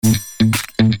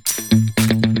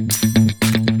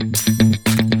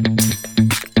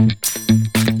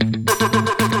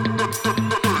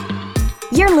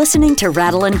listening to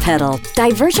Rattle and Pedal,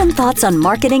 divergent thoughts on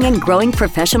marketing and growing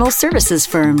professional services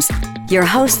firms. Your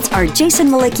hosts are Jason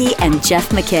Malicki and Jeff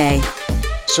McKay.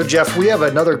 So Jeff, we have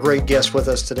another great guest with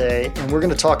us today, and we're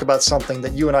going to talk about something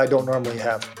that you and I don't normally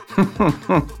have.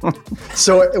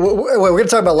 So we're going to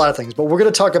talk about a lot of things, but we're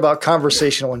going to talk about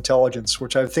conversational intelligence,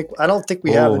 which I don't think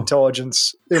we have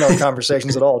intelligence in our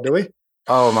conversations at all, do we?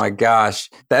 Oh my gosh,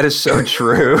 that is so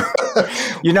true.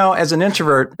 As an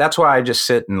introvert, that's why I just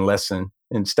sit and listen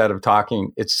instead of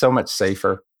talking. It's so much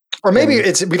safer. Or maybe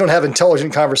we don't have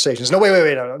intelligent conversations. No,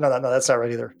 wait. No, that's not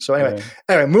right either. So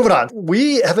anyway, moving on.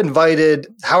 We have invited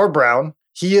Howard Brown.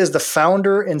 He is the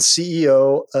founder and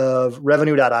CEO of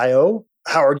Revenue.io.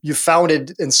 Howard, you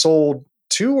founded and sold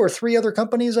 2 or 3 other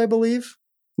companies, I believe.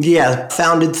 Yeah,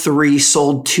 founded 3,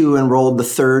 sold 2, enrolled the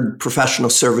 3rd professional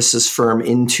services firm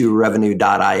into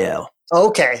Revenue.io.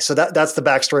 Okay, so that's the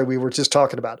backstory we were just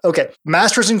talking about. Okay,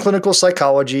 Masters in Clinical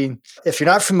Psychology. If you're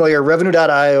not familiar,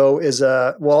 Revenue.io is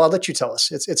I'll let you tell us.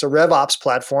 It's a RevOps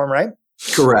platform, right?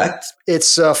 Correct.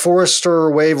 It's a Forrester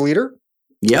Wave leader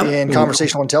in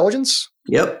conversational intelligence.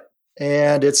 Yep.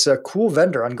 And it's a cool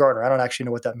vendor on Gartner. I don't actually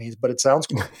know what that means, but it sounds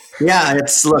cool. Yeah,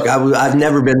 I've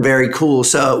never been very cool,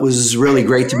 so it was really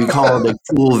great to be called a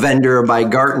cool vendor by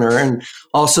Gartner, and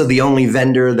also the only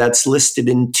vendor that's listed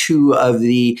in 2 of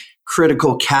the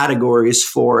critical categories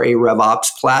for a RevOps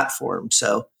platform.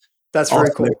 So that's very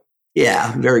cool.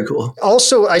 Yeah, very cool.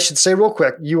 Also, I should say real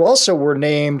quick, you also were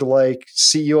named like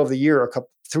CEO of the Year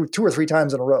 2 or 3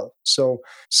 times in a row. So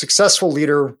successful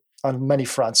leader on many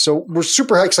fronts. So we're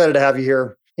super excited to have you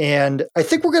here. And I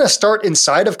think we're going to start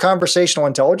inside of conversational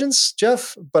intelligence,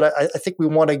 Jeff, but I think we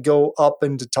want to go up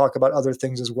and to talk about other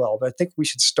things as well. But I think we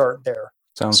should start there.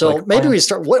 So maybe we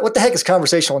start, what the heck is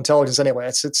conversational intelligence anyway?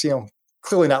 It's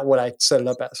clearly not what I set it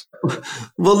up as.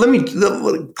 Well,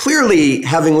 clearly,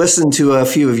 having listened to a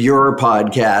few of your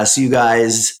podcasts, you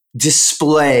guys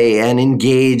display and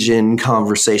engage in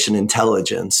conversation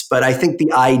intelligence. But I think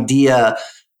the idea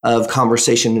of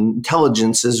conversation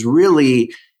intelligence is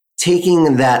really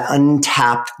taking that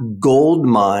untapped gold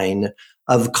mine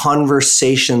of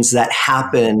conversations that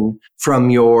happen from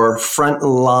your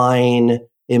frontline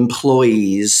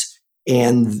employees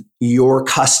and your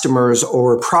customers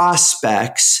or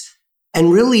prospects,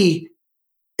 and really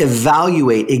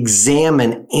evaluate,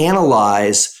 examine,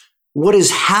 analyze what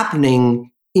is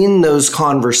happening in those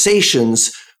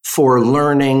conversations for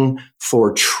learning,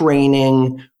 for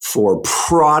training, for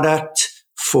product,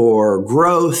 for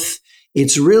growth.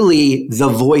 It's really the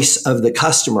voice of the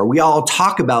customer. We all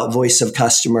talk about voice of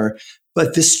customer,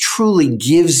 but this truly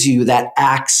gives you that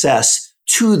access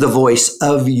to the voice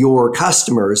of your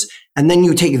customers. And then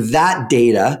you take that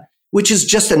data, which is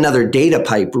just another data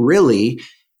pipe really,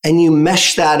 and you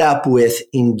mesh that up with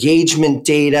engagement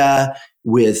data,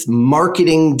 with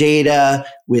marketing data,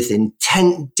 with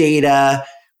intent data,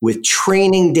 with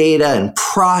training data and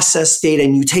process data.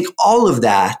 And you take all of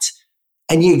that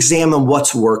and you examine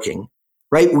what's working,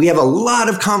 right? We have a lot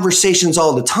of conversations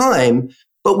all the time,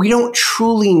 but we don't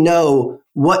truly know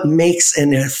what makes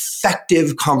an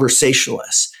effective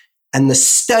conversationalist. And the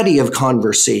study of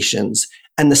conversations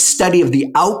and the study of the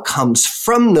outcomes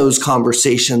from those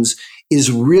conversations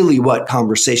is really what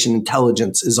conversation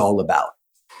intelligence is all about.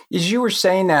 As you were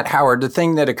saying that, Howard, the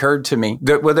thing that occurred to me,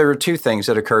 there were 2 things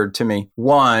that occurred to me.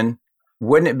 One,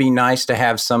 wouldn't it be nice to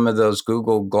have some of those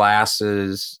Google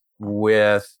glasses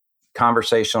with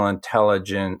conversational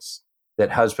intelligence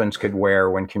that husbands could wear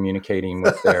when communicating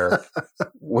with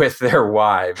their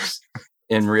wives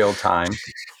in real time?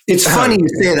 It's funny you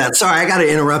say that. Sorry, I got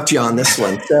to interrupt you on this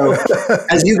one. So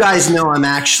as you guys know,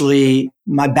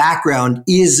 my background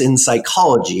is in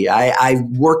psychology. I've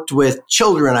worked with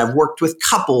children, I've worked with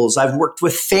couples, I've worked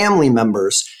with family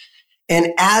members.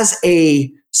 And as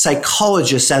a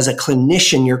psychologist, as a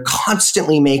clinician, you're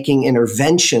constantly making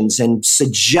interventions and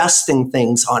suggesting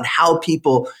things on how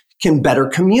people can better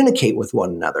communicate with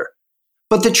one another.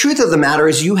 But the truth of the matter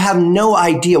is you have no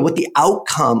idea what the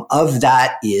outcome of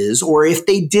that is, or if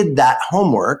they did that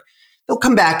homework, they'll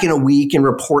come back in a week and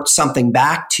report something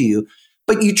back to you,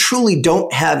 but you truly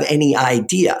don't have any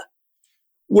idea.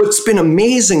 What's been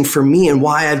amazing for me and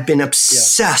why I've been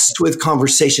obsessed with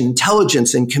conversation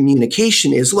intelligence and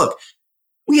communication is, look,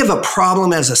 we have a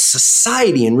problem as a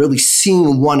society in really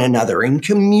seeing one another and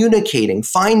communicating,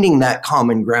 finding that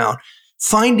common ground,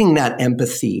 finding that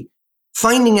empathy,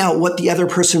 finding out what the other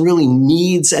person really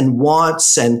needs and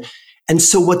wants. And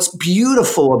so what's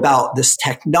beautiful about this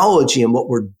technology and what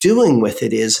we're doing with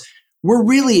it is we're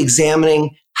really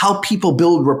examining how people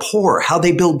build rapport, how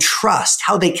they build trust,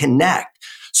 how they connect.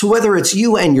 So whether it's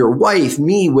you and your wife,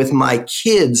 me with my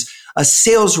kids, a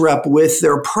sales rep with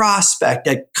their prospect,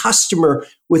 a customer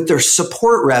with their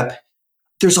support rep.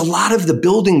 There's a lot of the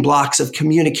building blocks of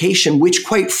communication, which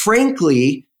quite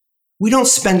frankly, we don't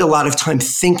spend a lot of time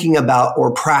thinking about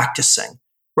or practicing,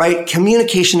 right?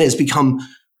 Communication has become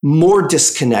more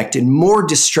disconnected, more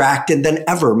distracted than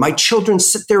ever. My children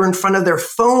sit there in front of their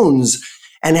phones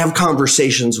and have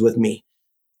conversations with me.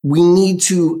 We need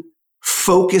to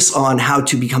focus on how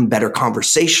to become better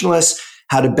conversationalists,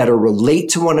 how to better relate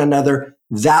to one another.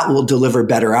 That will deliver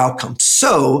better outcomes.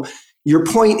 So your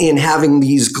point in having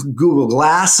these Google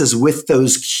Glasses with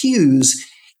those cues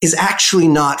is actually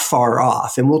not far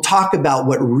off. And we'll talk about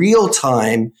what real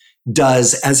time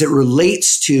does as it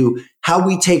relates to how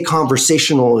we take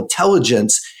conversational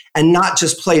intelligence and not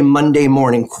just play Monday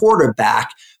morning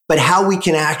quarterback, but how we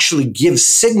can actually give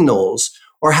signals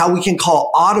or how we can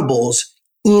call audibles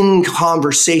in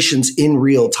conversations in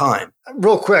real time.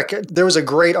 Real quick, there was a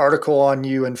great article on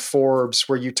you in Forbes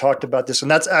where you talked about this. And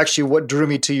that's actually what drew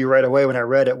me to you right away when I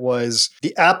read it was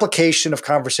the application of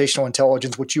conversational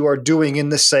intelligence, which you are doing in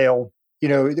the sale. You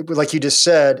know, like you just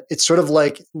said, it's sort of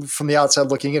like from the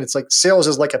outside looking in, it's like sales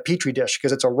is like a petri dish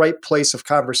because it's a right place of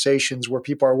conversations where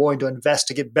people are willing to invest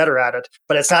to get better at it.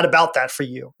 But it's not about that for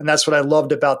you. And that's what I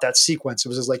loved about that sequence. It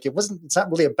was just like, it's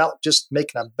not really about just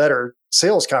making a better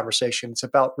sales conversation. It's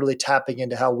about really tapping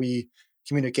into how we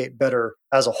communicate better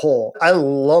as a whole. I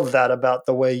love that about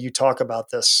the way you talk about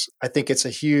this. I think it's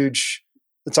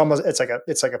it's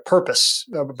like a purpose,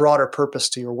 a broader purpose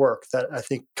to your work that I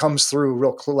think comes through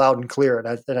real loud and clear. And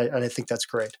I think that's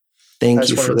great. Thank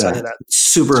you for that.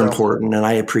 Super important. And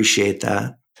I appreciate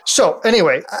that. So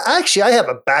anyway, actually, I have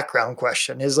a background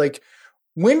question is like,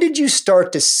 when did you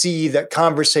start to see that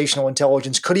conversational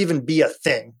intelligence could even be a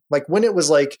thing? Like when it was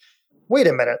like, wait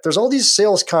a minute, there's all these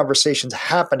sales conversations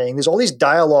happening. There's all these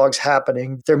dialogues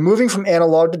happening. They're moving from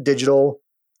analog to digital.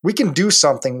 We can do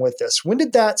something with this. When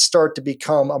did that start to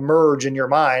emerge in your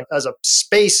mind as a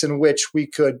space in which we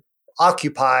could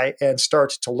occupy and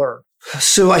start to learn?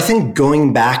 So I think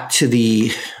going back to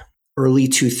the early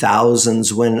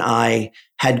 2000s when I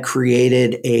had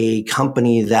created a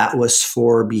company that was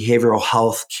for behavioral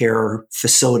health care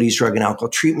facilities, drug and alcohol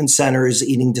treatment centers,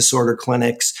 eating disorder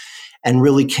clinics, and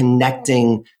really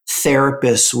connecting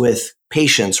therapists with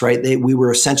patients, right? We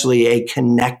were essentially a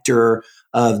connector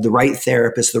of the right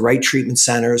therapists, the right treatment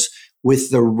centers with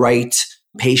the right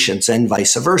patients and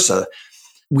vice versa.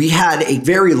 We had a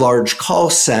very large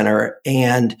call center,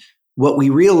 and what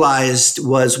we realized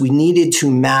was we needed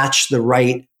to match the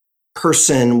right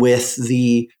person with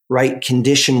the right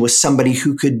condition with somebody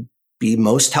who could be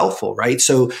most helpful, right?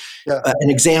 So an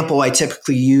example I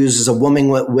typically use is a woman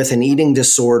with an eating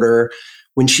disorder.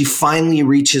 When she finally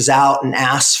reaches out and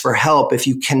asks for help, if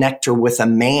you connect her with a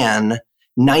man,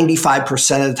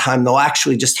 95% of the time, they'll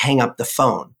actually just hang up the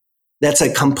phone. That's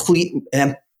a complete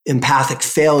empathic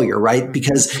failure, right?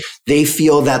 Because they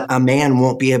feel that a man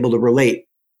won't be able to relate.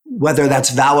 Whether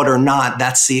that's valid or not,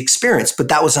 that's the experience. But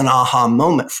that was an aha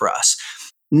moment for us.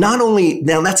 Not only,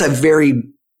 now that's a very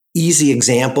easy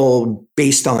example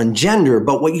based on gender,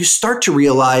 but what you start to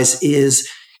realize is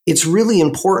it's really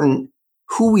important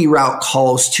who we route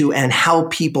calls to and how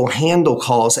people handle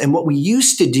calls. And what we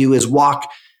used to do is walk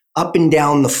up and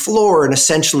down the floor and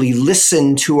essentially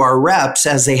listen to our reps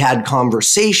as they had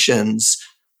conversations.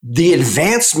 The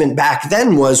advancement back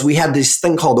then was we had this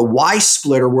thing called a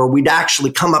Y-splitter where we'd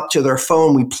actually come up to their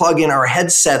phone, we plug in our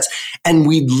headsets, and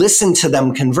we'd listen to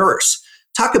them converse.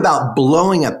 Talk about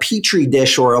blowing a petri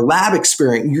dish or a lab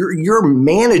experiment. Your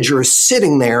manager is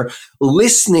sitting there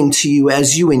listening to you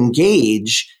as you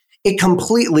engage. It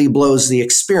completely blows the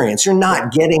experience. You're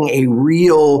not getting a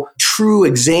real, true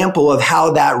example of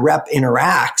how that rep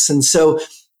interacts. And so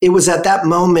it was at that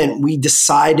moment we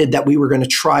decided that we were going to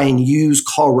try and use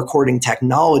call recording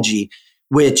technology,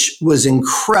 which was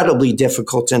incredibly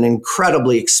difficult and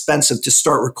incredibly expensive to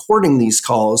start recording these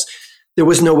calls. There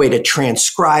was no way to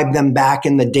transcribe them back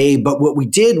in the day. But what we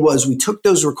did was we took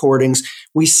those recordings,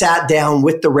 we sat down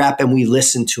with the rep and we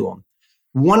listened to them.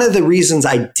 One of the reasons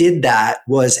I did that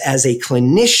was as a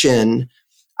clinician,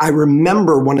 I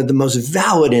remember one of the most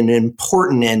valid and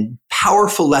important and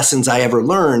powerful lessons I ever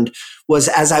learned was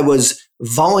as I was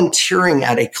volunteering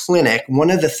at a clinic, one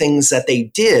of the things that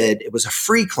they did, it was a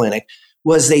free clinic,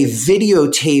 was they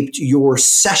videotaped your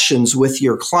sessions with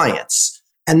your clients.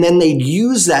 And then they'd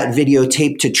use that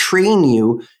videotape to train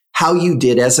you how you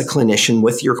did as a clinician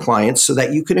with your clients so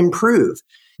that you could improve.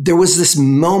 There was this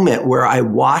moment where I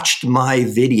watched my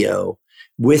video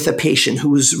with a patient who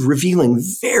was revealing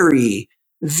very,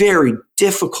 very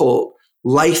difficult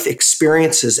life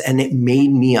experiences, and it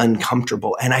made me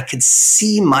uncomfortable. And I could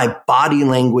see my body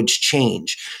language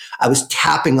change. I was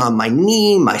tapping on my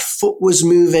knee, my foot was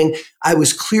moving. I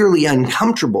was clearly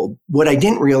uncomfortable. What I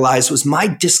didn't realize was my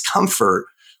discomfort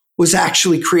was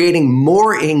actually creating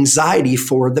more anxiety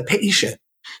for the patient.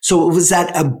 So it was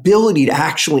that ability to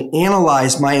actually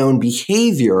analyze my own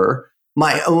behavior,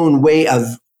 my own way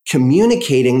of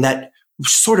communicating, that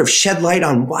sort of shed light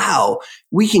on, wow,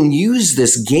 we can use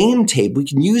this game tape, we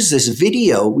can use this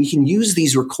video, we can use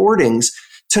these recordings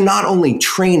to not only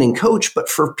train and coach, but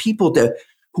for people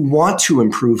who want to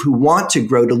improve, who want to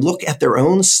grow, to look at their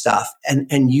own stuff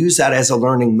and use that as a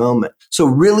learning moment. So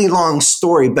really long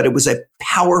story, but it was a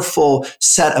powerful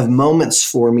set of moments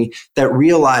for me that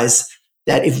realized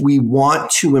that if we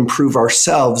want to improve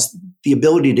ourselves, the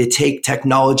ability to take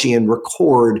technology and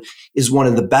record is one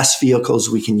of the best vehicles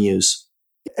we can use.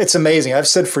 It's amazing. I've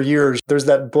said for years, there's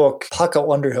that book,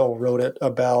 Paco Underhill wrote it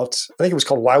about, I think it was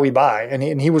called Why We Buy.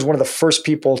 And he was one of the first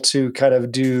people to kind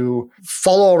of do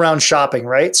follow around shopping,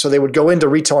 right? So they would go into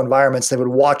retail environments, they would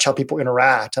watch how people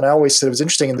interact. And I always said it was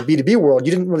interesting in the B2B world,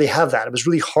 you didn't really have that. It was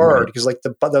really hard because like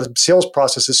the sales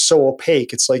process is so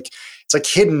opaque. It's like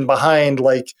hidden behind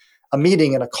like a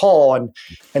meeting and a call,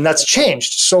 and that's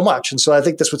changed so much. And so I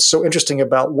think that's what's so interesting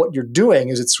about what you're doing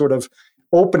is it's sort of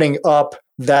opening up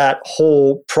that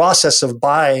whole process of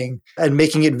buying and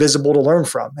making it visible to learn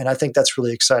from. And I think that's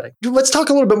really exciting. Let's talk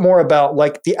a little bit more about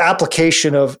like the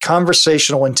application of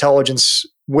conversational intelligence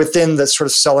within the sort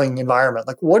of selling environment.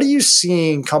 Like, what are you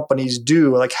seeing companies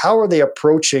do? Like, how are they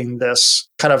approaching this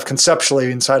kind of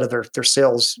conceptually inside of their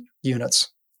sales units?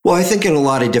 Well, I think in a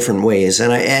lot of different ways.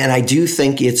 And I do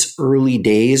think it's early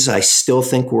days. I still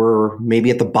think we're maybe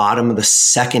at the bottom of the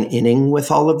second inning with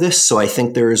all of this. So I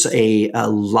think there's a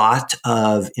lot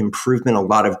of improvement, a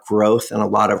lot of growth, and a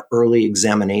lot of early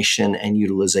examination and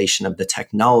utilization of the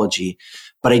technology.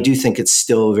 But I do think it's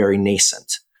still very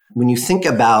nascent. When you think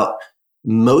about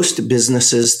most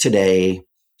businesses today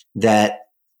that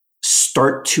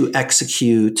start to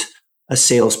execute a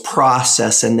sales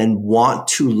process and then want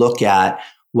to look at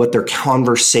what their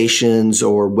conversations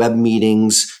or web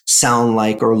meetings sound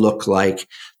like or look like,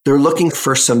 they're looking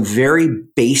for some very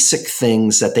basic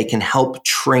things that they can help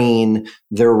train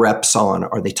their reps on.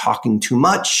 Are they talking too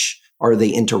much? Are they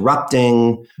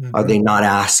interrupting? Mm-hmm. Are they not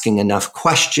asking enough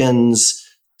questions?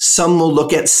 Some will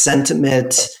look at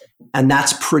sentiment, and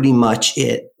that's pretty much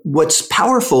it. What's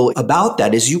powerful about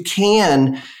that is you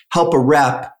can help a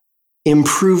rep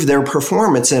improve their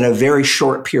performance in a very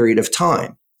short period of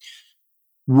time.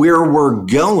 Where we're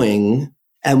going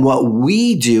and what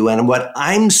we do and what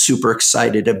I'm super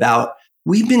excited about,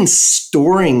 we've been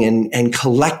storing and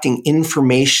collecting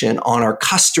information on our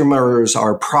customers,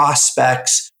 our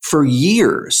prospects for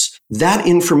years. That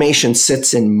information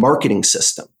sits in marketing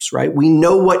systems, right? We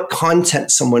know what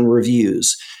content someone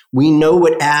reviews. We know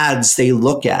what ads they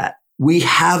look at. We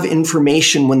have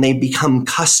information when they become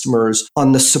customers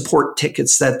on the support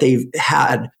tickets that they've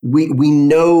had. We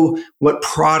know what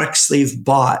products they've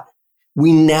bought.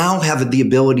 We now have the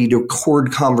ability to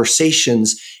record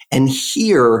conversations and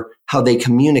hear how they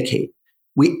communicate.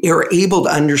 We are able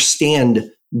to understand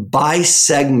by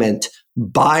segment,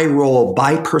 by role,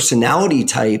 by personality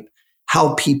type,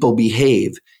 how people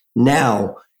behave.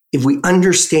 Now, if we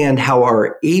understand how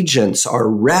our agents, our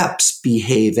reps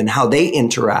behave and how they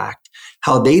interact,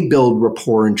 how they build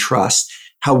rapport and trust,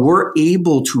 how we're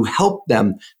able to help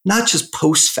them, not just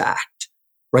post-fact,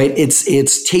 right?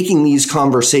 It's taking these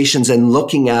conversations and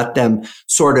looking at them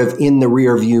sort of in the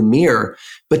rearview mirror,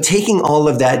 but taking all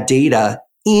of that data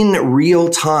in real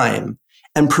time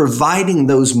and providing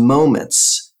those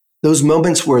moments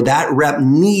where that rep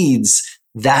needs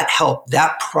that help,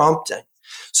 that prompting.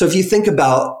 So if you think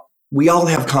about, we all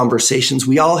have conversations,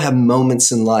 we all have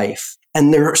moments in life,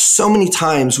 and there are so many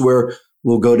times where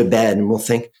we'll go to bed and we'll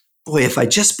think, boy, if I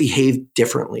just behaved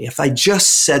differently, if I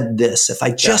just said this, if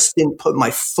I just didn't put my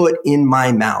foot in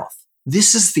my mouth,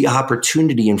 this is the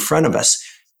opportunity in front of us,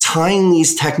 tying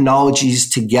these technologies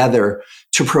together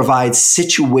to provide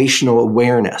situational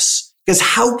awareness. Because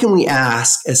how can we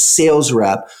ask a sales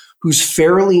rep who's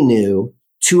fairly new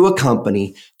to a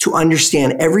company to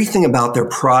understand everything about their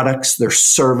products, their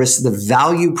service, the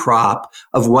value prop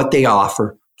of what they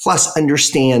offer, plus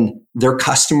understand their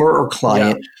customer or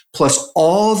client, plus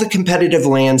all the competitive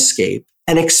landscape,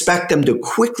 and expect them to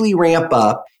quickly ramp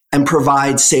up and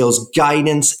provide sales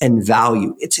guidance and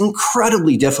value? It's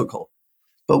incredibly difficult.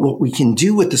 But what we can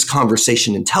do with this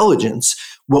conversation intelligence,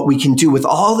 what we can do with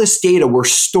all this data we're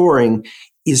storing,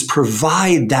 is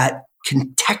provide that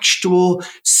contextual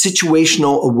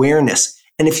situational awareness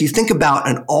And if you think about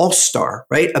an all-star,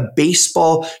 right, a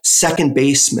baseball second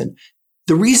baseman,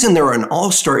 the reason they're an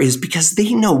all-star is because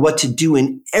they know what to do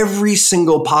in every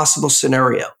single possible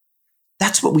scenario.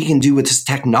 That's what we can do with this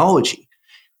technology.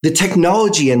 The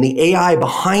technology and the AI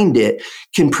behind it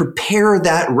can prepare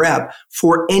that rep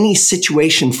for any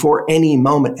situation, for any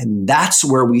moment. And that's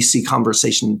where we see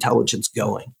conversation intelligence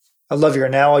going. I love your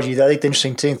analogy. I think the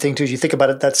interesting thing too is you think about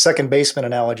it, that second baseman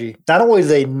analogy. Not only do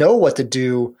they know what to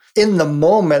do in the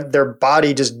moment, their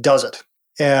body just does it.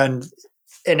 And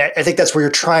I think that's where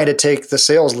you're trying to take the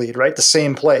sales lead, right? The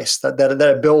same place, that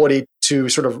ability to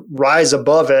sort of rise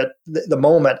above it, the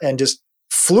moment, and just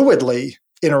fluidly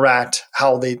interact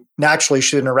how they naturally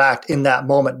should interact in that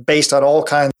moment based on all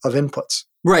kinds of inputs.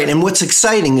 Right. And what's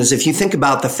exciting is if you think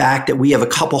about the fact that we have a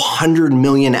couple 100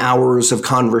 million hours of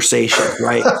conversation,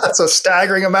 right? That's a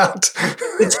staggering amount.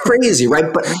 It's crazy,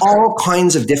 right? But all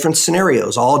kinds of different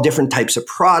scenarios, all different types of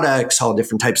products, all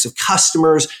different types of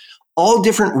customers, all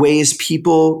different ways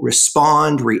people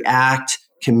respond, react,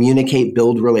 communicate,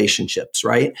 build relationships,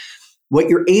 right? What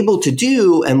you're able to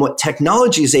do and what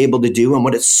technology is able to do and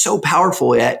what it's so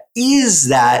powerful at is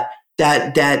that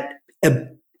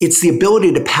it's the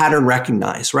ability to pattern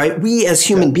recognize, right? We as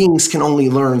human beings can only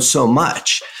learn so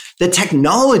much. The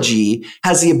technology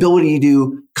has the ability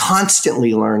to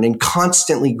constantly learn and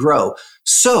constantly grow.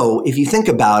 So if you think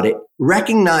about it,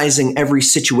 recognizing every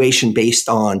situation based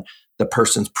on the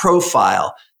person's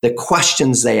profile, the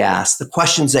questions they ask, the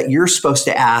questions that you're supposed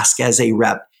to ask as a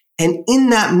rep, and in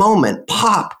that moment,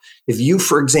 if you,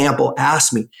 for example,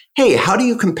 ask me, hey, how do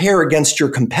you compare against your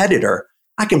competitor?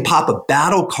 I can pop a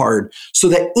battle card so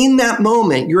that in that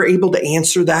moment, you're able to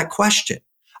answer that question.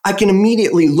 I can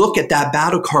immediately look at that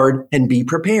battle card and be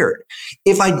prepared.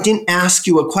 If I didn't ask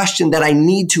you a question that I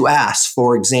need to ask,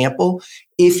 for example,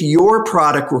 if your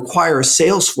product requires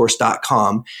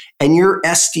Salesforce.com and your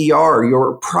SDR,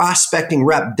 your prospecting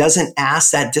rep, doesn't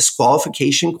ask that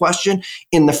disqualification question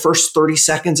in the first 30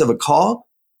 seconds of a call,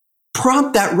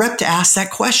 prompt that rep to ask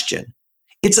that question.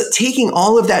 It's taking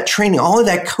all of that training, all of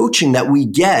that coaching that we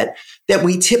get, that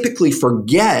we typically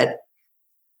forget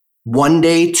 1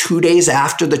 day, 2 days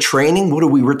after the training. What do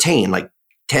we retain? Like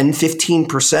 10,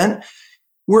 15%?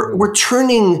 We're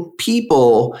turning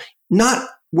people,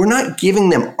 we're not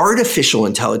giving them artificial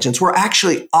intelligence. We're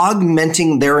actually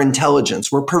augmenting their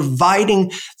intelligence. We're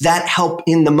providing that help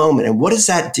in the moment. And what does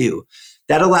that do?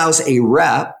 That allows a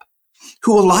rep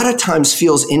who a lot of times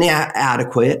feels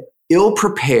inadequate,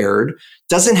 ill-prepared,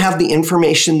 doesn't have the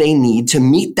information they need to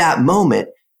meet that moment.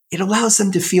 It allows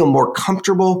them to feel more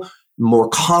comfortable, more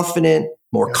confident,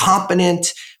 more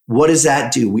competent. What does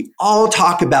that do? We all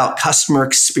talk about customer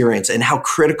experience and how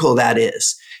critical that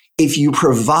is. If you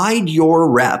provide your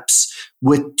reps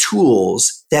with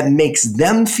tools that makes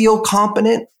them feel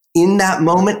competent in that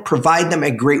moment, provide them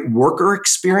a great worker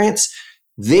experience,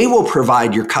 they will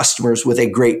provide your customers with a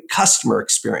great customer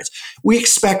experience. We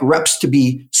expect reps to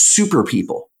be super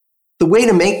people. The way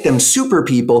to make them super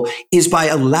people is by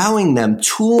allowing them,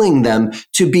 tooling them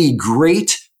to be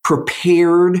great,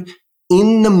 prepared,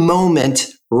 in the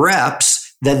moment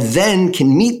reps that then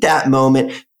can meet that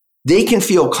moment. They can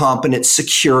feel competent,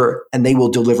 secure, and they will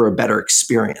deliver a better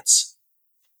experience.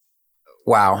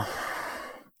 Wow.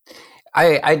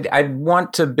 I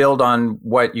want to build on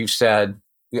what you said.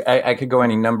 I could go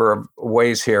any number of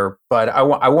ways here, but I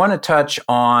want to touch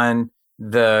on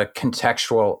the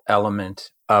contextual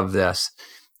element of this.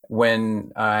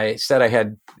 When I said I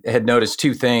had noticed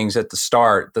two things at the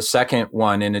start, the second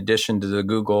one, in addition to the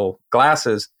Google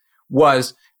glasses,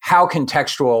 was how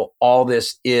contextual all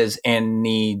this is and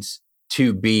needs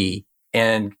to be.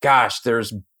 And gosh,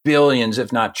 there's billions,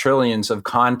 if not trillions, of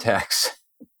contexts.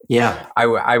 Yeah,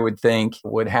 I would think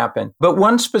would happen. But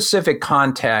one specific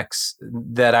context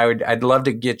that I'd love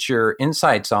to get your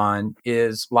insights on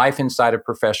is life inside of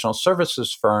professional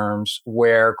services firms,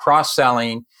 where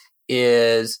cross-selling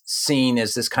is seen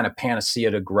as this kind of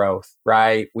panacea to growth,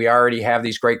 right? We already have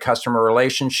these great customer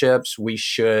relationships. We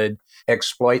should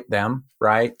exploit them,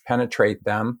 right? Penetrate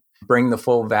them, bring the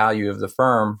full value of the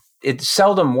firm. It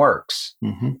seldom works.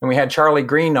 Mm-hmm. And we had Charlie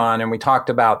Green on and we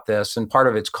talked about this, and part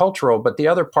of it's cultural, but the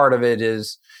other part of it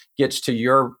gets to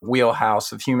your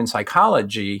wheelhouse of human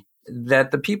psychology, that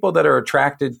the people that are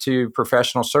attracted to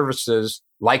professional services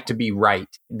like to be right.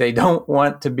 They don't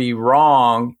want to be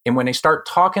wrong. And when they start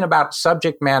talking about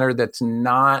subject matter that's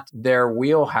not their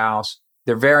wheelhouse,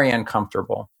 they're very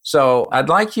uncomfortable. So I'd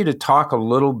like you to talk a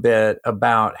little bit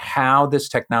about how this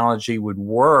technology would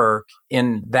work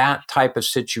in that type of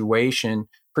situation,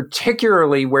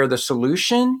 particularly where the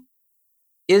solution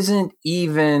isn't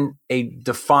even a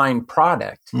defined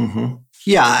product. Mm-hmm.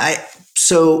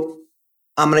 So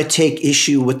I'm going to take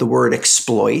issue with the word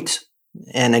exploit.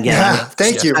 And again,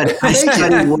 thank you. I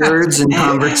study words and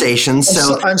conversations.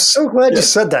 I'm so glad you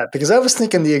said that, because I was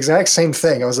thinking the exact same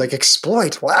thing. I was like,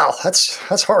 exploit. Wow, that's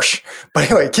harsh. But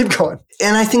anyway, keep going.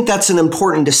 And I think that's an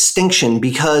important distinction,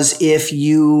 because if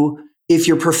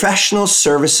your professional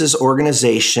services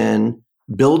organization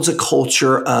builds a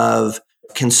culture of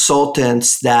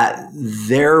consultants that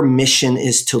their mission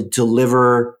is to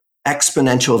deliver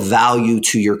exponential value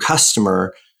to your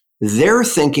customer, they're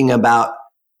thinking about,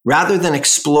 rather than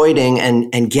exploiting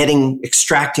and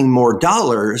extracting more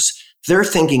dollars, they're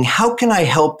thinking, how can I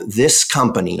help this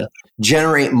company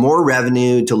generate more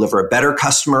revenue, deliver a better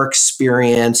customer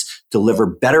experience, deliver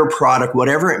better product,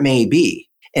 whatever it may be.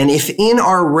 And if in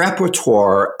our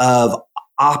repertoire of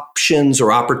options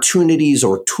or opportunities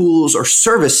or tools or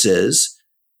services,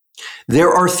 there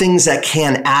are things that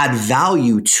can add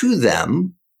value to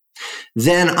them,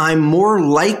 then I'm more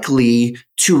likely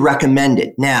to recommend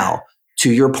it. Now,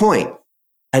 to your point,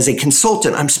 as a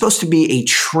consultant, I'm supposed to be a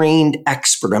trained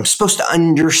expert. I'm supposed to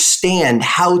understand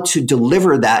how to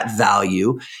deliver that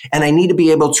value, and I need to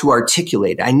be able to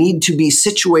articulate it. I need to be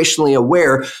situationally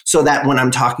aware so that when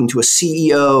I'm talking to a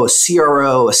CEO, a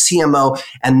CRO, a CMO,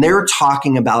 and they're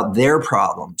talking about their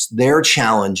problems, their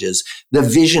challenges, the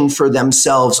vision for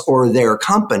themselves or their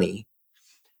company,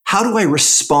 how do I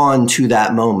respond to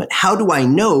that moment? How do I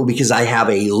know, because I have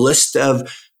a list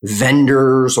of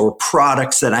vendors or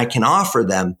products that I can offer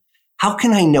them? How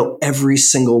can I know every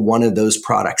single one of those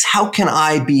products? How can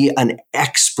I be an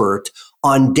expert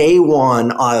on day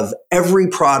one of every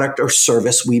product or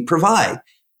service we provide?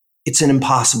 It's an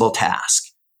impossible task,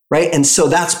 right? And so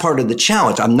that's part of the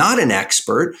challenge. I'm not an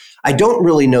expert. I don't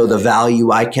really know the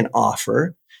value I can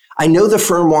offer. I know the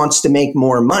firm wants to make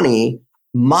more money.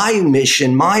 My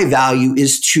mission, my value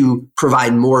is to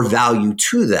provide more value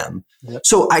to them. Yep.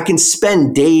 So I can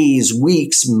spend days,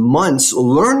 weeks, months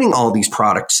learning all these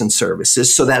products and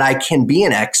services so that I can be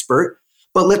an expert.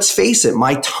 But let's face it,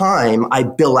 my time I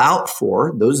bill out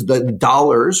for, the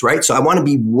dollars, right? So I want to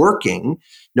be working.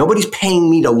 Nobody's paying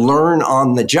me to learn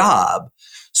on the job.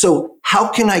 So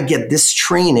how can I get this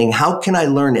training? How can I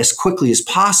learn as quickly as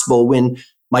possible when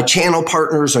my channel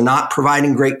partners are not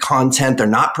providing great content? They're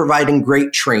not providing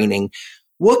great training.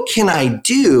 What can I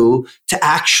do to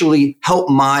actually help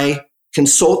my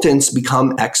consultants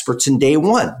become experts in day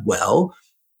one? Well,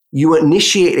 you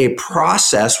initiate a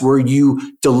process where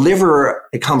you deliver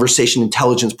a conversation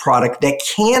intelligence product that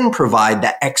can provide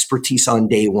that expertise on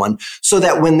day one, so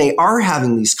that when they are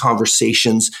having these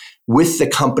conversations with the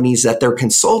companies that they're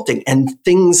consulting and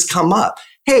things come up,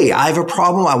 hey, I have a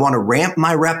problem. I want to ramp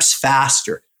my reps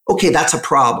faster. Okay, that's a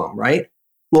problem, right?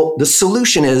 Well, the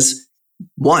solution is,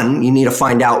 one, you need to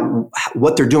find out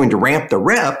what they're doing to ramp the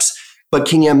reps. But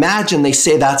can you imagine they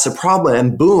say that's a problem,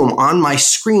 and boom, on my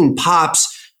screen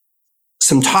pops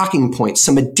some talking points,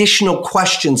 some additional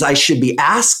questions I should be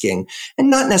asking, and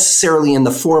not necessarily in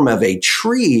the form of a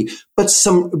tree, but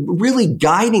some really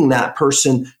guiding that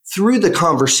person through the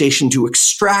conversation to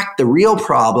extract the real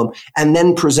problem and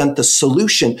then present the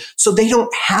solution. So they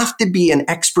don't have to be an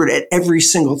expert at every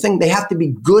single thing. They have to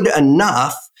be good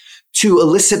enough to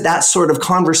elicit that sort of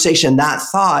conversation, that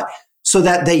thought, so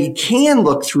that they can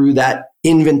look through that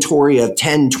inventory of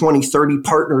 10, 20, 30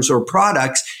 partners or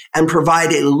products and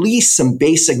provide at least some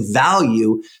basic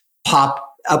value, pop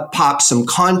some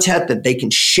content that they can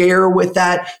share with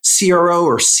that CRO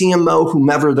or CMO,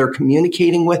 whomever they're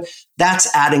communicating with.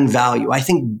 That's adding value. I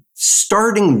think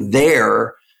starting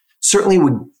there certainly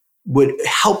would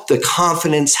help the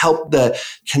confidence, help the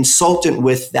consultant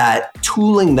with that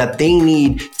tooling that they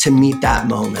need to meet that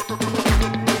moment.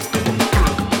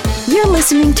 You're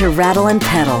listening to Rattle and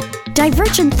Pedal,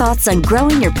 divergent thoughts on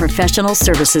growing your professional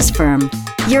services firm.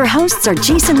 Your hosts are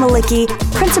Jason Malicki,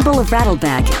 principal of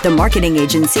Rattlebag, the marketing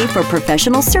agency for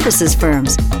professional services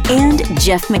firms, and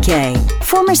Jeff McKay,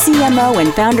 former CMO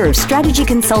and founder of strategy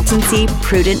consultancy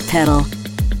Prudent Pedal.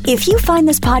 If you find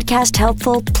this podcast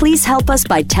helpful, please help us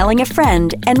by telling a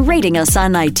friend and rating us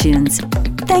on iTunes.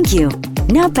 Thank you.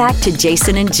 Now back to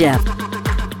Jason and Jeff.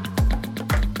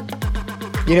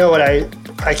 You know what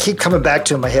I keep coming back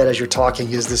to in my head as you're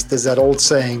talking is there's that old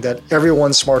saying that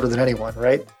everyone's smarter than anyone,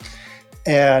 right?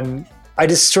 And I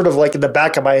just sort of like in the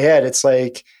back of my head, it's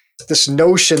like this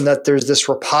notion that there's this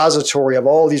repository of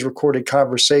all these recorded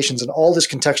conversations and all this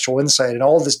contextual insight and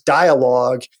all this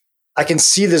dialogue. I can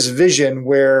see this vision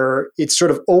where it's sort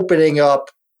of opening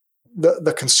up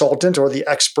the consultant or the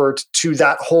expert to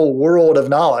that whole world of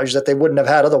knowledge that they wouldn't have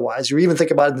had otherwise. You even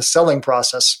think about it in the selling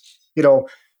process. You know,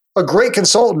 A great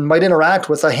consultant might interact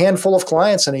with a handful of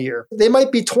clients in a year. They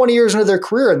might be 20 years into their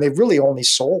career and they've really only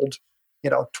sold,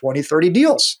 20, 30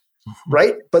 deals,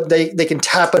 right? But they can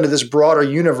tap into this broader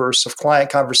universe of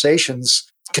client conversations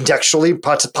contextually,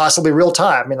 possibly real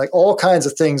time. I mean, like all kinds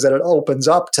of things that it opens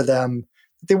up to them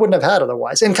that they wouldn't have had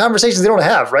otherwise. And conversations they don't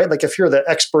have, right? Like if you're the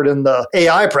expert in the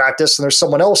AI practice and there's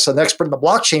someone else, an expert in the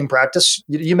blockchain practice,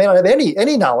 you may not have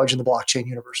any knowledge in the blockchain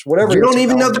universe, whatever. You don't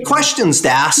even know the questions to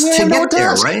ask to get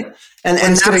there, right? And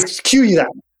it's going to cue you that.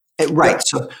 Right.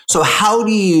 So how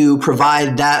do you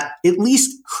provide that at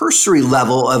least cursory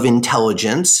level of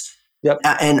intelligence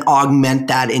and augment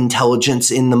that intelligence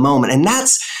in the moment? And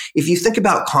that's, if you think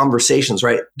about conversations,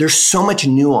 right, there's so much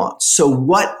nuance. So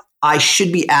what I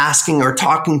should be asking or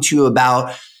talking to you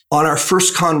about on our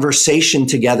first conversation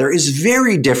together is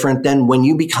very different than when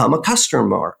you become a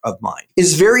customer of mine.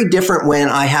 Is very different when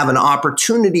I have an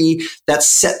opportunity that's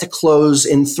set to close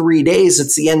in 3 days.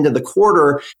 It's the end of the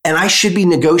quarter, and I should be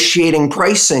negotiating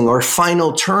pricing or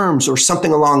final terms or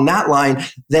something along that line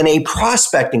than a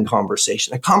prospecting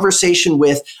conversation. A conversation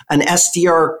with an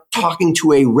SDR talking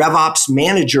to a RevOps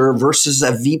manager versus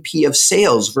a VP of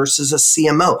sales versus a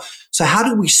CMO. So how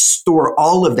do we store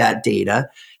all of that data?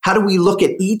 How do we look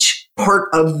at each part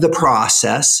of the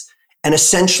process and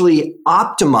essentially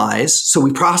optimize? So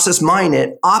we process mine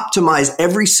it, optimize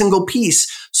every single piece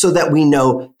so that we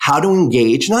know how to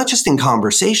engage, not just in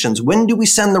conversations. When do we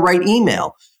send the right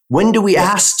email? When do we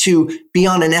ask to be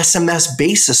on an SMS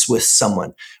basis with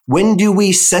someone? When do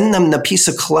we send them the piece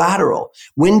of collateral?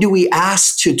 When do we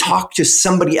ask to talk to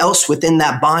somebody else within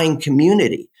that buying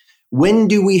community? When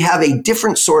do we have a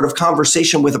different sort of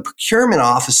conversation with a procurement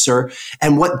officer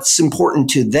and what's important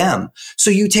to them? So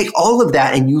you take all of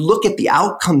that and you look at the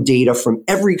outcome data from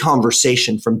every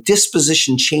conversation, from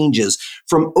disposition changes,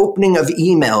 from opening of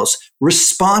emails,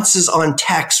 responses on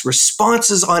text,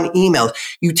 responses on emails.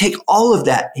 You take all of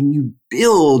that and you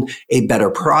build a better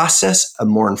process, a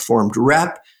more informed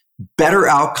rep, better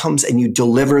outcomes, and you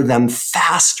deliver them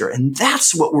faster. And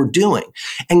that's what we're doing.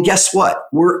 And guess what?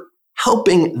 We're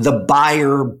helping the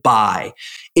buyer buy.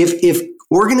 If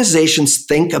organizations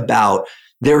think about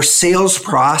their sales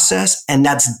process and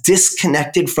that's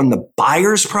disconnected from the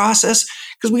buyer's process,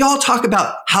 because we all talk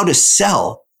about how to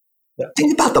sell.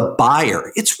 Think about the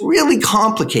buyer. It's really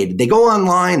complicated. They go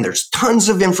online. There's tons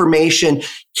of information.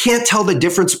 Can't tell the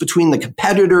difference between the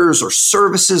competitors or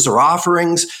services or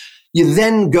offerings. You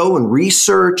then go and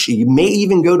research. You may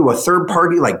even go to a third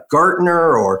party like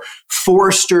Gartner or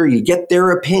Forrester. You get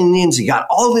their opinions. You got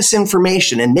all this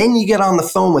information. And then you get on the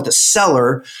phone with a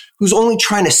seller who's only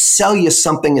trying to sell you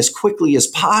something as quickly as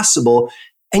possible.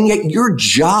 And yet your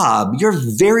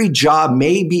very job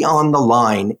may be on the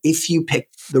line if you pick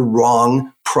the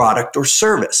wrong product or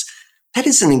service. That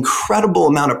is an incredible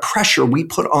amount of pressure we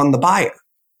put on the buyer.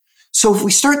 So if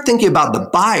we start thinking about the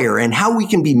buyer and how we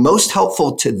can be most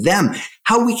helpful to them,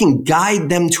 how we can guide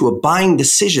them to a buying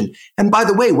decision. And by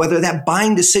the way, whether that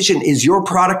buying decision is your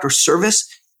product or service,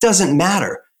 doesn't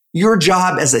matter. Your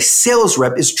job as a sales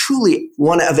rep is truly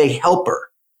one of a helper.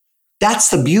 That's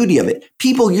the beauty of it.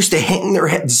 People used to hang their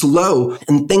heads low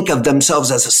and think of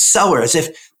themselves as a seller as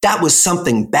if that was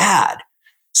something bad.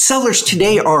 Sellers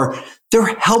today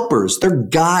they're helpers, they're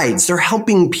guides, they're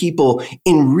helping people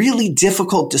in really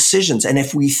difficult decisions. And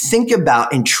if we think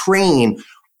about and train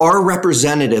our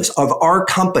representatives of our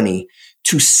company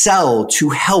to sell, to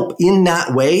help in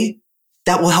that way,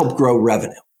 that will help grow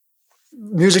revenue.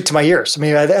 Music to my ears. I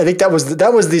mean, I think that was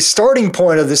the starting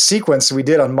point of this sequence we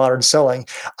did on modern selling.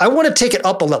 I want to take it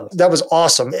up a level. That was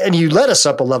awesome. And you led us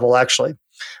up a level, actually,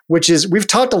 which is we've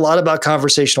talked a lot about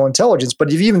conversational intelligence,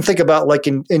 but if you even think about like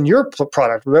in your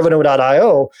product,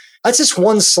 Revenue.io, that's just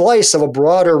one slice of a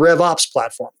broader RevOps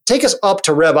platform. Take us up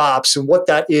to RevOps and what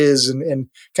that is and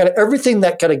kind of everything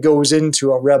that kind of goes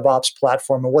into a RevOps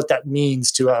platform and what that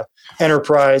means to a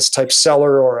enterprise type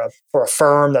seller or a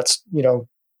firm that's,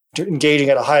 engaging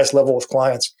at a highest level with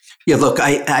clients. Yeah, look,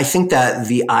 I think that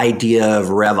the idea of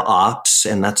RevOps,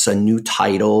 and that's a new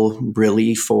title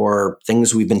really for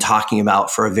things we've been talking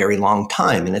about for a very long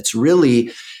time. And it's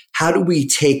really, how do we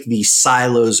take these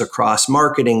silos across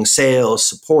marketing, sales,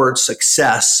 support,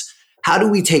 success? How do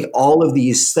we take all of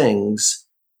these things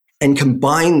and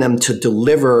combine them to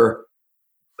deliver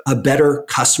a better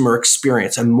customer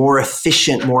experience, a more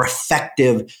efficient, more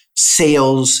effective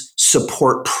sales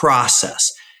support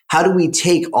process? How do we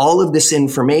take all of this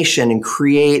information and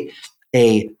create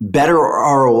a better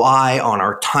ROI on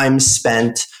our time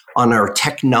spent, on our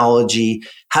technology?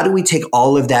 How do we take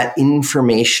all of that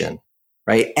information,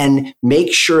 right, and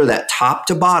make sure that top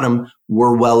to bottom,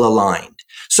 we're well aligned?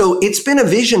 So it's been a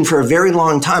vision for a very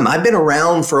long time. I've been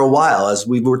around for a while, as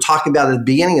we were talking about at the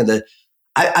beginning of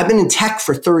I've been in tech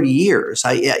for 30 years.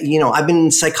 I've been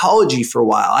in psychology for a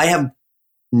while. I have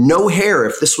no hair.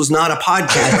 If this was not a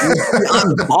podcast,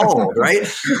 I'm bald, right?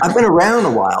 I've been around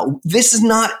a while. This is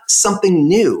not something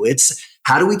new. It's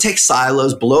how do we take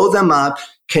silos, blow them up,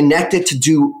 connect it to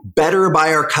do better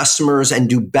by our customers and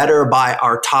do better by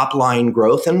our top line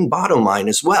growth and bottom line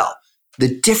as well.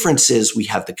 The difference is we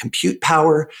have the compute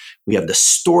power, we have the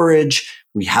storage,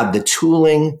 we have the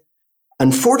tooling.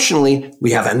 Unfortunately,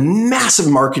 we have a massive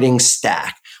marketing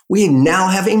stack. We now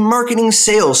have a marketing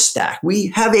sales stack. We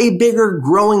have a bigger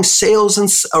growing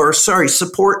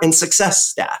support and success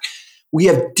stack. We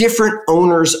have different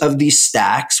owners of these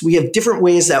stacks. We have different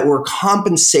ways that we're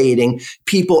compensating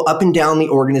people up and down the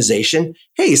organization.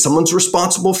 Hey, someone's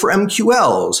responsible for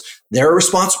MQLs. They're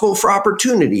responsible for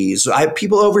opportunities. I have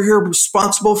people over here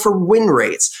responsible for win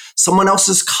rates. Someone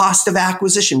else's cost of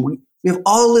acquisition. We have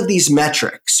all of these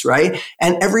metrics, right?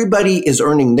 And everybody is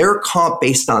earning their comp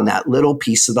based on that little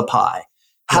piece of the pie.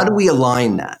 How do we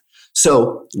align that?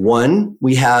 So one,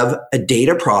 we have a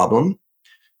data problem.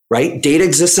 Right? Data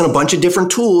exists in a bunch of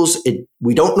different tools.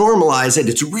 We don't normalize it.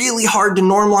 It's really hard to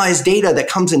normalize data that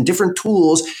comes in different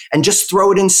tools and just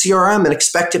throw it in CRM and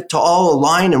expect it to all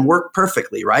align and work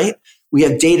perfectly, right? We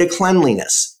have data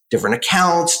cleanliness, different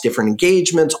accounts, different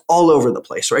engagements all over the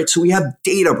place, right? So we have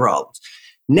data problems.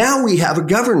 Now we have a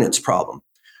governance problem.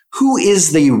 Who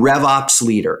is the RevOps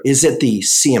leader? Is it the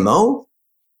CMO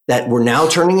that we're now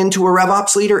turning into a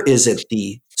RevOps leader? Is it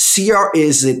the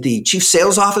Is it the chief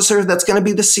sales officer that's going to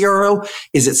be the CRO?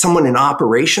 Is it someone in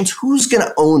operations? Who's going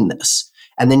to own this?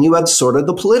 And then you have sort of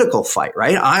the political fight,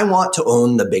 right? I want to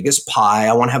own the biggest pie.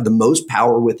 I want to have the most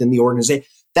power within the organization.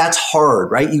 That's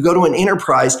hard, right? You go to an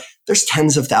enterprise, there's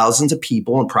tens of thousands of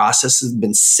people and processes have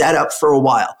been set up for a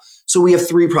while. So we have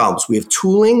three problems. We have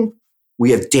tooling,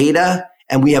 we have data,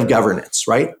 and we have governance,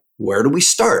 right? Where do we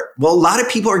start? Well, a lot of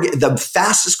people the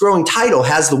fastest growing title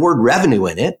has the word revenue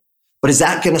in it. But is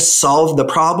that going to solve the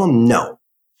problem? No.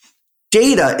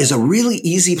 Data is a really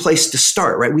easy place to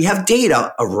start, right? We have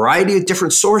data, a variety of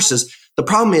different sources. The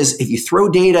problem is if you throw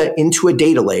data into a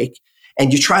data lake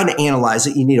and you try to analyze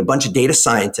it, you need a bunch of data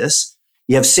scientists.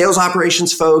 You have sales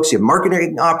operations folks, you have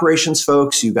marketing operations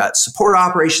folks, you've got support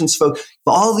operations folks,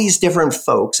 all these different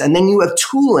folks. And then you have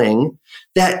tooling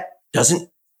that doesn't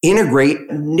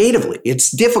integrate natively. It's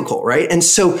difficult, right? And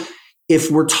so if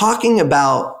we're talking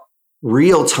about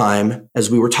real time, as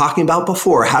we were talking about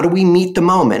before, how do we meet the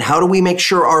moment? How do we make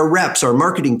sure our reps, our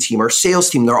marketing team, our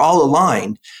sales team, they're all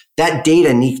aligned? That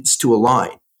data needs to align.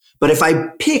 But if I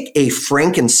pick a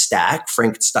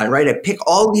Frankenstein, right? I pick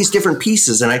all these different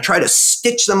pieces and I try to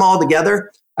stitch them all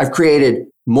together. I've created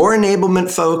more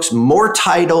enablement folks, more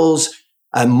titles,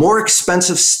 a more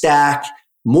expensive stack,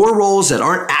 more roles that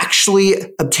aren't actually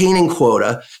obtaining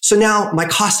quota. So now my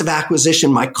cost of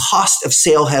acquisition, my cost of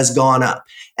sale has gone up.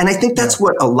 And I think that's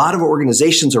what a lot of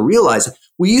organizations are realizing.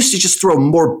 We used to just throw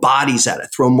more bodies at it,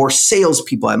 throw more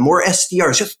salespeople at it, more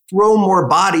SDRs, just throw more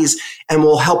bodies and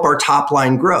we'll help our top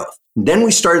line growth. Then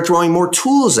we started throwing more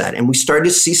tools at it and we started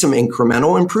to see some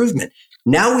incremental improvement.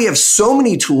 Now we have so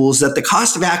many tools that the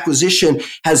cost of acquisition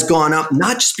has gone up,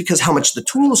 not just because how much the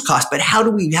tools cost, but how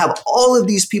do we have all of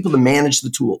these people to manage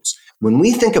the tools? When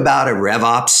we think about a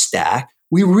RevOps stack,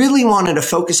 we really wanted to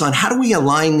focus on how do we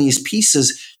align these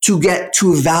pieces to get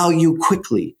to value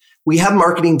quickly. We have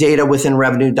marketing data within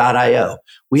revenue.io.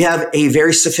 We have a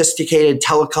very sophisticated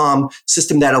telecom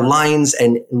system that aligns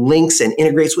and links and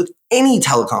integrates with any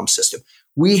telecom system.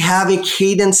 We have a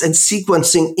cadence and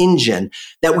sequencing engine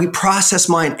that we process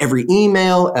mine every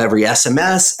email, every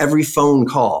SMS, every phone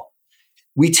call.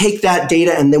 We take that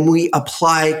data and then we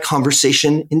apply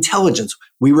conversation intelligence.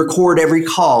 We record every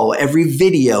call, every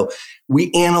video. We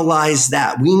analyze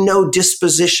that. We know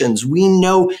dispositions. We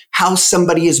know how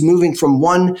somebody is moving from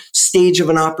one stage of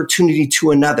an opportunity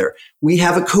to another. We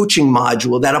have a coaching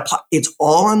module that it's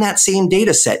all on that same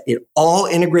data set. It all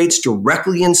integrates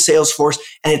directly in Salesforce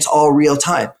and it's all real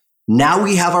time. Now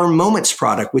we have our Moments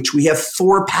product, which we have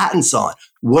 4 patents on.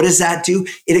 What does that do?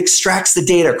 It extracts the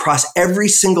data across every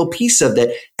single piece of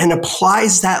it and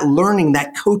applies that learning,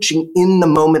 that coaching in the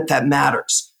moment that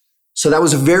matters. So that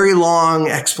was a very long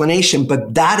explanation,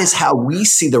 but that is how we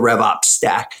see the RevOps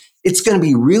stack. It's going to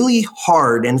be really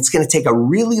hard and it's going to take a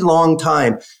really long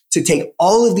time to take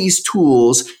all of these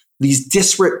tools, these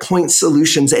disparate point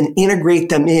solutions, and integrate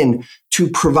them in to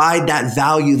provide that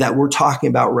value that we're talking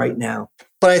about right now.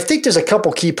 But I think there's a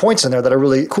couple key points in there that are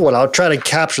really cool, and I'll try to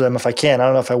capture them if I can. I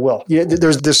don't know if I will.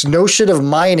 There's this notion of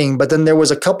mining, but then there was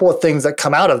a couple of things that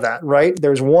come out of that, right?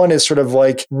 There's one is sort of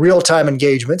like real-time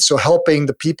engagement, so helping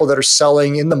the people that are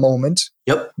selling in the moment.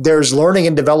 Yep. There's learning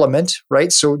and development,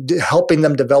 right? So helping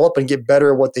them develop and get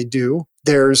better at what they do.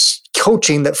 There's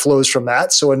coaching that flows from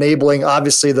that. So enabling,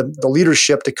 obviously, the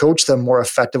leadership to coach them more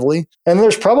effectively. And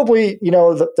there's probably,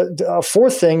 the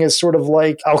fourth thing is sort of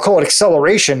like, I'll call it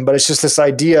acceleration, but it's just this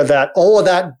idea that all of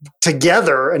that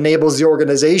together enables the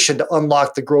organization to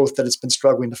unlock the growth that it's been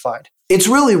struggling to find. It's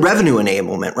really revenue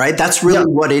enablement, right? That's really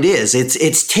what it is.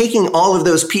 It's taking all of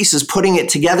those pieces, putting it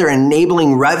together, and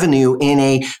enabling revenue in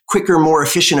a quicker, more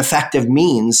efficient, effective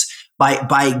means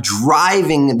by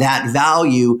driving that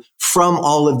value from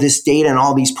all of this data and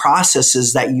all these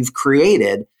processes that you've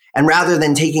created. And rather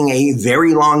than taking a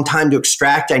very long time to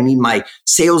extract, I need my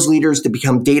sales leaders to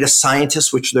become data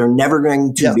scientists, which they're never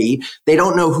going to be. They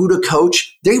don't know who to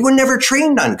coach. They were never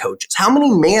trained on coaches. How many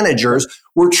managers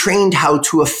were trained how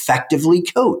to effectively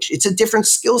coach? It's a different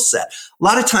skill set. A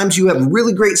lot of times you have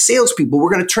really great salespeople.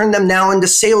 We're going to turn them now into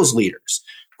sales leaders.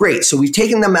 Great. So we've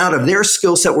taken them out of their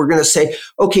skill set. We're going to say,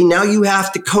 okay, now you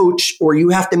have to coach or you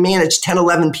have to manage 10,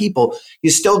 11 people.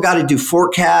 You still got to do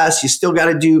forecasts. You still got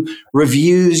to do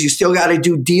reviews. You still got to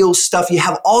do deal stuff. You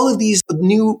have all of these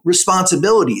new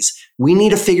responsibilities. We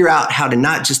need to figure out how to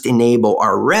not just enable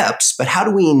our reps, but how do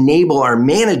we enable our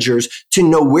managers to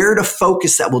know where to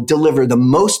focus that will deliver the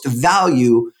most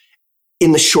value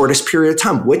in the shortest period of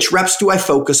time? Which reps do I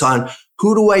focus on?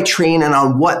 Who do I train and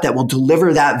on what that will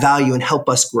deliver that value and help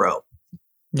us grow?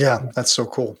 Yeah, that's so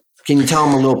cool. Can you tell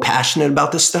I'm a little passionate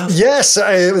about this stuff? Yes,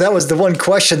 that was the one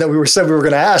question that we said we were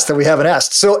going to ask that we haven't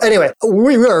asked. So anyway,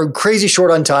 we are crazy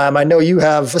short on time. I know you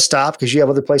have a stop because you have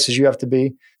other places you have to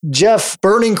be. Jeff,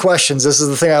 burning questions. This is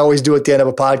the thing I always do at the end of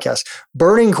a podcast.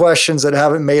 Burning questions that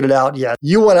haven't made it out yet.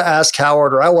 You want to ask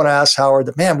Howard, or I want to ask Howard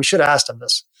that, man, we should have asked him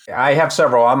this. I have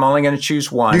several. I'm only going to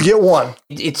choose one. You get one.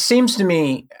 It seems to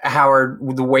me, Howard,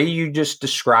 the way you just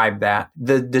described that,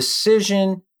 the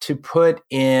decision to put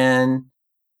in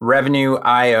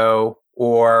Revenue.io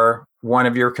or one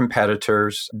of your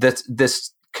competitors,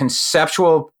 this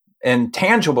conceptual and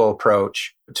tangible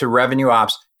approach to revenue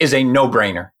ops is a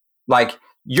no-brainer. Like,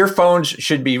 your phones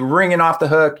should be ringing off the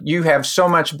hook. You have so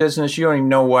much business, you don't even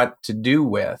know what to do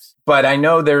with. But I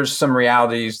know there's some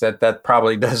realities that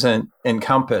probably doesn't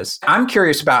encompass. I'm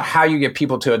curious about how you get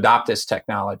people to adopt this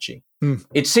technology.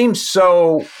 It seems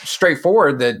so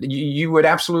straightforward that you would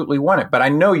absolutely want it, but I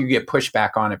know you get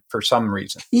pushback on it for some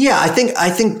reason. Yeah, I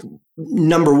think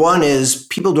number one is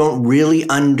people don't really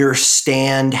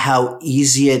understand how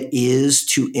easy it is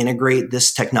to integrate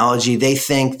this technology. They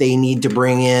think they need to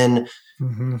bring in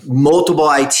multiple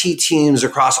IT teams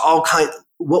across all kinds.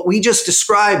 What we just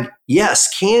described, yes,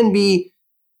 can be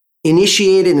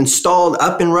initiated, installed,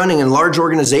 up and running in large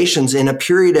organizations in a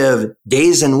period of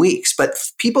days and weeks. But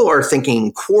people are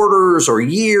thinking quarters or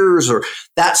years or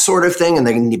that sort of thing, and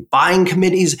they need buying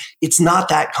committees. It's not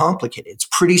that complicated. It's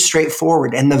pretty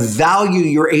straightforward. And the value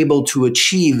you're able to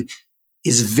achieve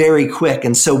is very quick.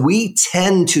 And so we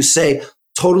tend to say,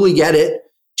 totally get it.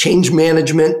 Change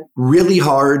management, really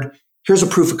hard. Here's a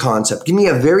proof of concept. Give me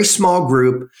a very small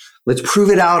group. Let's prove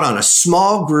it out on a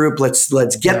small group.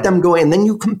 Let's get them going. And then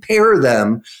you compare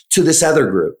them to this other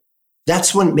group.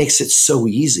 That's what makes it so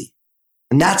easy.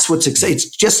 And that's what's exciting.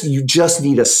 You just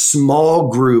need a small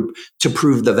group to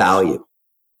prove the value.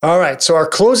 All right. So our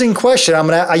closing question,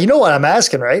 you know what I'm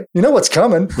asking, right? You know what's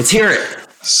coming. Let's hear it.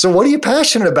 So what are you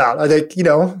passionate about? I think,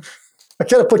 I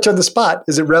kind of put you on the spot.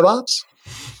 Is it RevOps?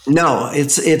 No,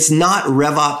 it's not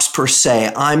RevOps per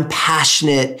se. I'm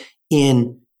passionate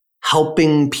in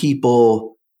helping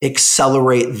people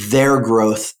accelerate their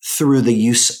growth through the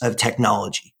use of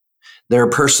technology. Their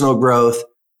personal growth,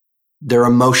 their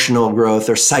emotional growth,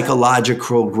 their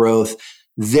psychological growth,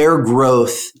 their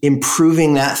growth,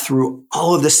 improving that through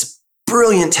all of this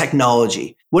brilliant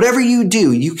technology. Whatever you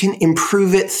do, you can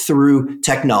improve it through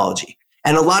technology.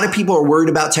 And a lot of people are worried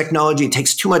about technology. It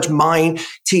takes too much mind,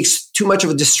 takes too much of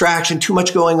a distraction, too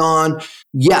much going on.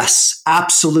 Yes,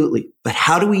 absolutely. But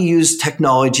how do we use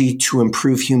technology to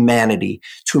improve humanity,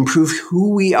 to improve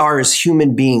who we are as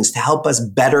human beings, to help us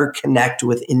better connect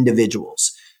with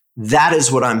individuals? That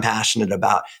is what I'm passionate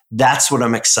about. That's what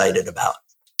I'm excited about.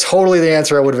 Totally the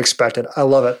answer I would have expected. I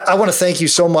love it. I want to thank you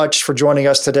so much for joining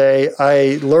us today.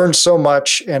 I learned so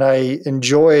much and I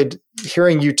enjoyed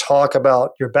hearing you talk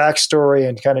about your backstory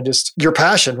and kind of just your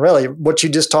passion, really, what you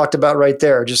just talked about right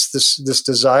there. Just this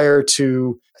desire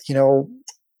to,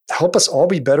 help us all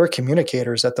be better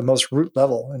communicators at the most root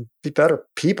level and be better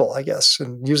people, I guess,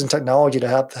 and using technology to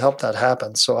help that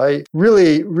happen. So I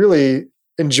really, really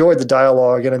enjoyed the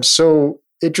dialogue, and I'm so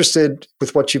interested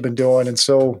with what you've been doing. And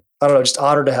so, I don't know, just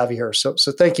honored to have you here. So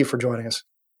thank you for joining us.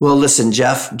 Well, listen,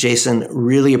 Jeff, Jason,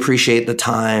 really appreciate the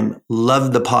time.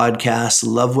 Love the podcast.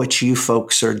 Love what you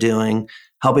folks are doing,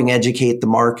 helping educate the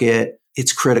market.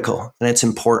 It's critical and it's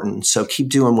important. So keep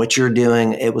doing what you're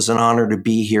doing. It was an honor to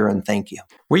be here, and thank you.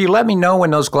 Will you let me know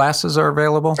when those glasses are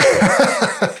available?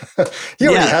 He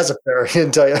already has a pair, he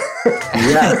can tell you.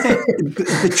 Yeah.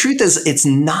 The truth is, it's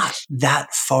not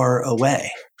that far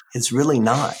away. It's really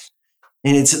not.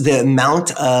 And it's the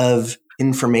amount of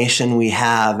information we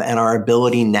have and our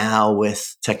ability now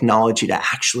with technology to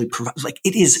actually provide, like,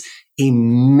 it is a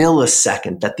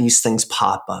millisecond that these things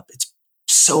pop up. It's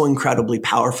so incredibly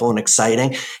powerful and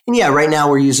exciting. And yeah, right now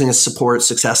we're using a support,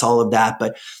 success, all of that.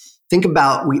 But think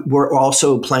about, we're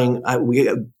also playing, we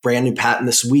have a brand new patent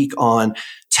this week on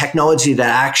technology that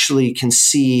actually can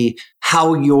see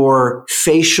how your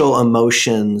facial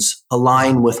emotions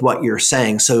align with what you're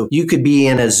saying. So you could be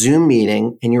in a Zoom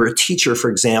meeting and you're a teacher, for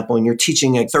example, and you're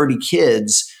teaching like 30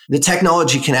 kids. The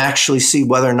technology can actually see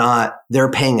whether or not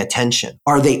they're paying attention.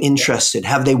 Are they interested?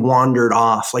 Have they wandered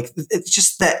off? Like, it's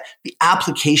just that the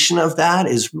application of that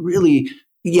is really,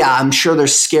 yeah, I'm sure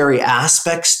there's scary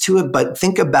aspects to it, but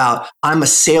think about, I'm a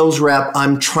sales rep.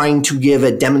 I'm trying to give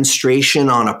a demonstration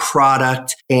on a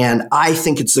product, and I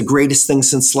think it's the greatest thing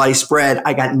since sliced bread.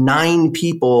 I got 9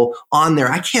 people on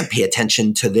there. I can't pay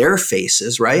attention to their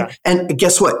faces, right? Yeah. And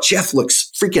guess what? Jeff looks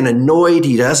freaking annoyed.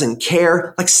 He doesn't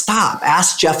care. Like, stop.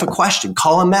 Ask Jeff a question.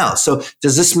 Call him out. So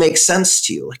does this make sense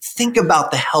to you? Like, think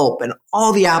about the help and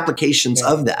all the applications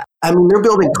of that. I mean, they're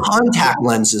building contact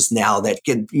lenses now that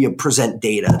can present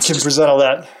data. Can present all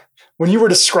that. When you were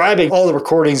describing all the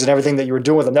recordings and everything that you were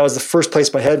doing with them, that was the first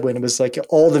place my head went. It was like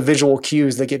all the visual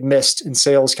cues that get missed in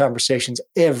sales conversations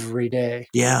every day.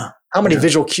 Yeah. How many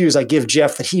visual cues I give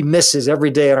Jeff that he misses every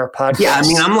day on our podcast. Yeah, I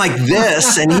mean, I'm like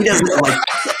this, and he doesn't like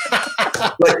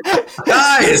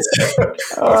guys.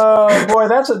 Oh, boy,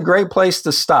 that's a great place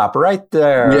to stop right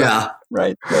there. Yeah.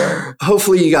 Right there.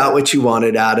 Hopefully you got what you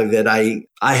wanted out of it. I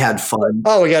had fun.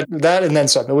 Oh, we got that and then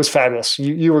some. It was fabulous.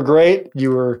 You were great.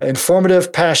 You were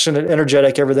informative, passionate,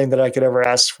 energetic, everything that I could ever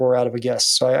ask for out of a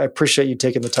guest. So I appreciate you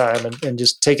taking the time and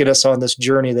just taking us on this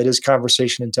journey that is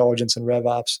conversation intelligence and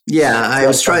RevOps. Yeah, I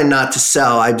was trying not to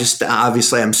sell.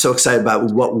 Obviously, I'm so excited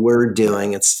about what we're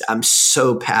doing. I'm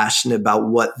so passionate about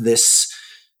what this,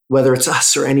 whether it's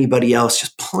us or anybody else,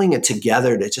 just pulling it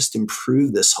together to just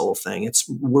improve this whole thing.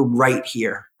 We're right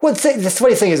here. Well, the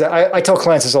funny thing is that I tell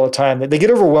clients this all the time, that they get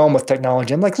overwhelmed with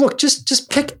technology. I'm like, look, just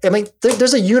pick. I mean,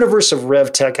 there's a universe of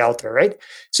rev tech out there, right?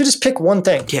 So just pick one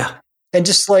thing. Yeah. And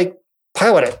just like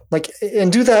pilot it,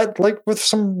 and do that like with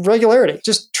some regularity.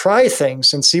 Just try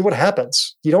things and see what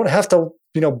happens. You don't have to,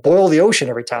 boil the ocean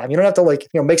every time. You don't have to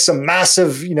make some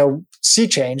massive, sea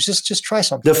change. Just try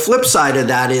something. The flip side of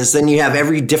that is then you have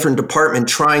every different department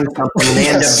trying something and they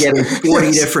end up getting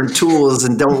 40 different tools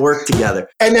and don't work together.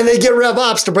 And then they get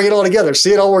RevOps to bring it all together.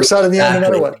 See, it all works out in the end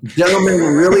another way. Gentlemen,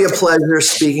 really a pleasure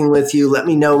speaking with you. Let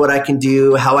me know what I can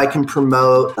do, how I can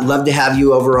promote. I'd love to have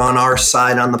you over on our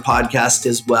side on the podcast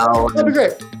as well. That'd be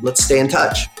great. Let's stay in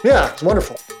touch. Yeah, it's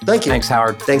wonderful. Thank you. Thanks,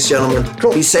 Howard. Thanks, gentlemen.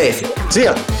 Cool. Be safe. See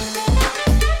ya.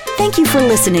 Thank you for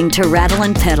listening to Rattle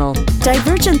and Pedal,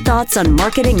 divergent thoughts on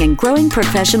marketing and growing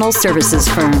professional services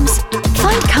firms.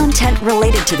 Find content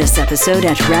related to this episode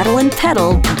at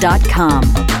rattleandpedal.com.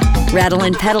 Rattle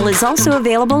and Pedal is also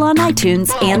available on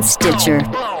iTunes and Stitcher.